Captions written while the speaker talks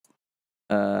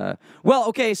Well,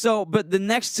 okay, so, but the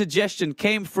next suggestion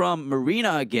came from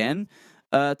Marina again.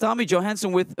 Tommy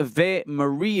Johansson with V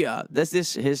Maria. This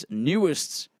is his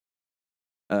newest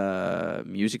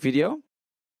music video.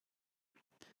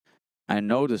 I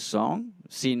know the song.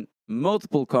 Seen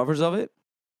multiple covers of it.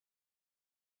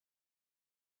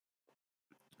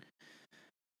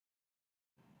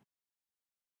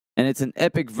 And it's an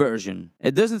epic version.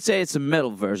 It doesn't say it's a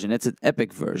metal version. It's an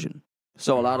epic version.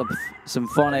 So a lot of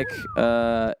symphonic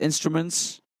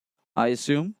instruments, I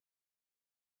assume.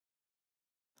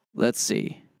 Let's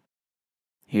see.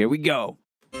 Here we go.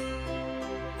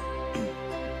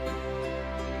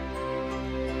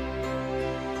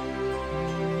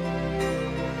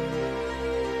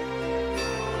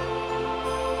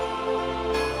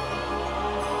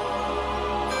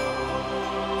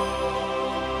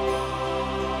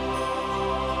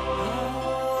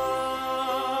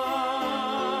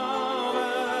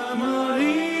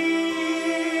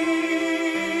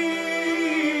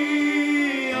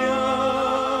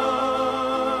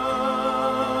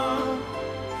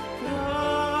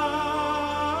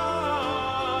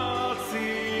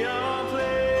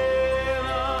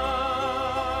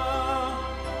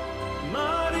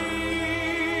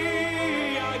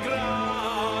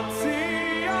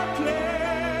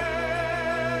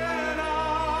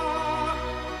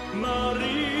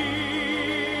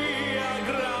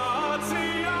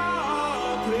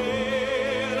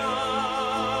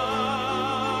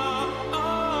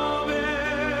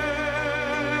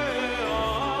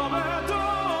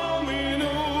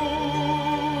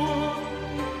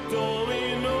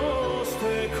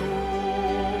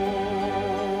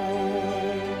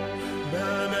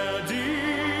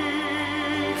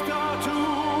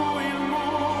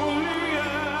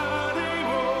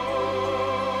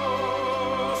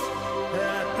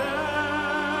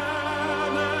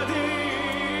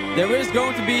 There is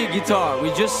going to be a guitar. We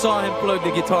just saw him plug the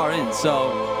guitar in,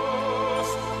 so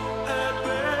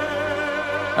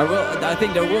I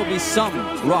think there will be some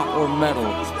rock or metal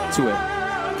to it.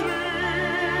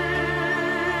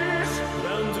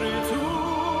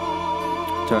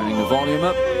 Turning the volume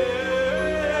up.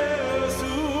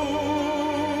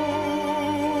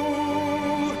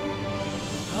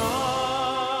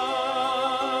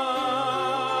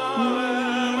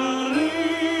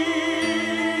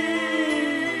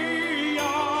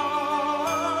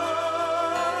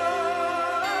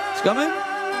 Coming.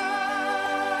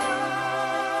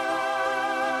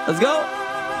 Let's go.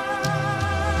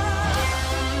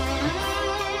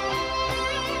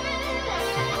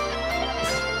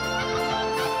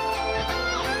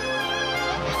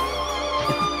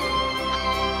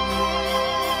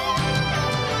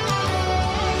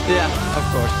 Yeah, of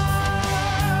course.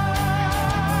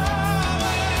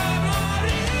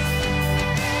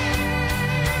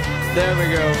 There we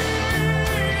go.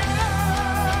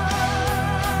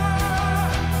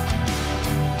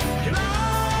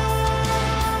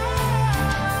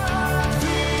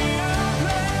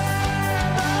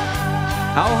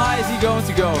 How high is he going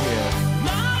to go here?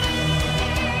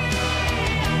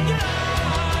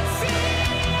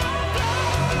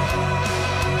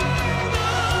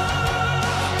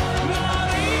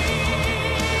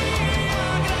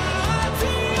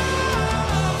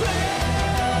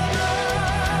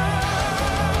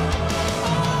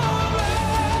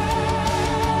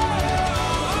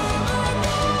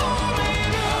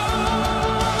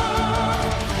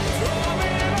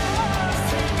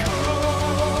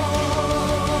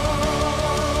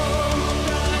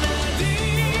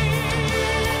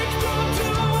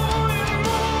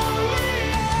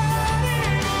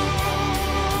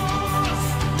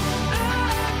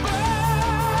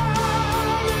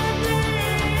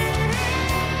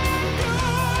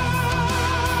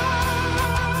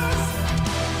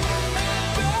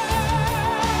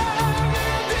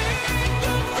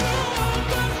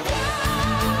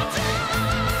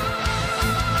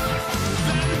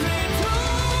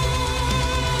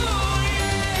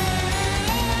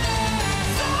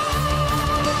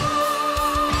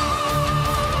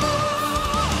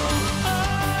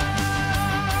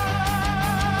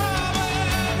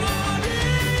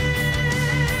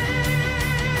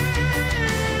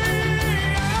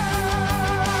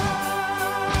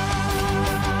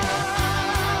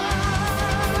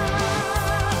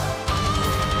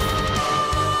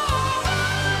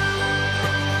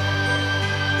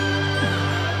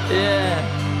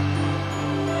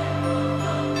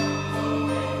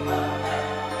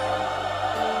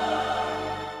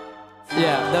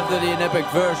 Yeah, definitely an epic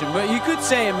version, but you could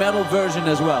say a metal version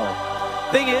as well.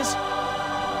 Thing is,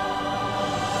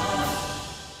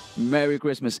 Merry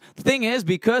Christmas. The thing is,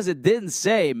 because it didn't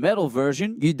say metal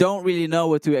version, you don't really know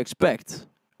what to expect,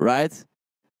 right?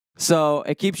 So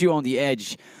it keeps you on the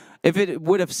edge. If it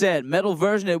would have said metal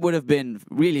version, it would have been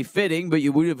really fitting, but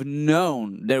you would have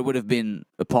known there would have been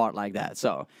a part like that.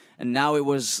 So, and now it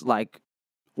was like,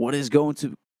 what is going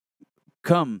to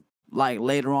come like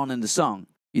later on in the song?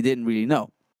 You didn't really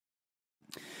know.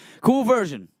 Cool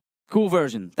version. Cool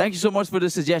version. Thank you so much for the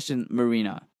suggestion,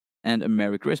 Marina. And a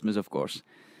Merry Christmas, of course.